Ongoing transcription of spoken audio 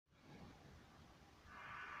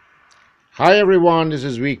Hi everyone, this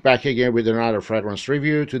is Week back again with another fragrance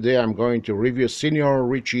review. Today I'm going to review Signor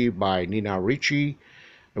Ricci by Nina Ricci.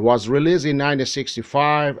 It was released in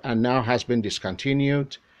 1965 and now has been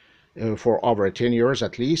discontinued for over 10 years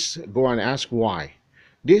at least. Go and ask why.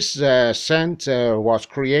 This scent was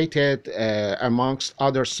created amongst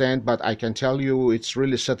other scents, but I can tell you it's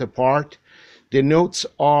really set apart. The notes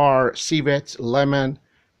are civet, lemon,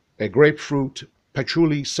 grapefruit,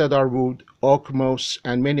 patchouli, cedarwood, oak moss,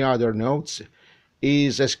 and many other notes.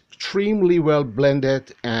 Is extremely well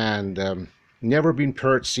blended and never been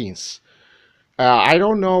paired since. I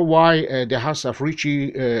don't know why the House of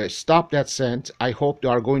Ricci stopped that scent. I hope they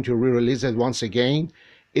are going to re-release it once again.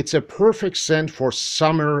 It's a perfect scent for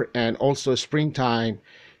summer and also springtime.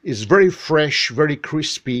 It's very fresh, very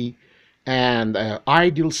crispy, and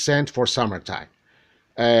ideal scent for summertime.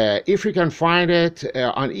 If you can find it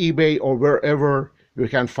on eBay or wherever you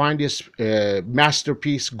can find this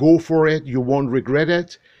masterpiece, go for it. You won't regret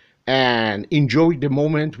it. And enjoy the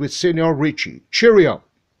moment with Signor Ricci. Cheerio!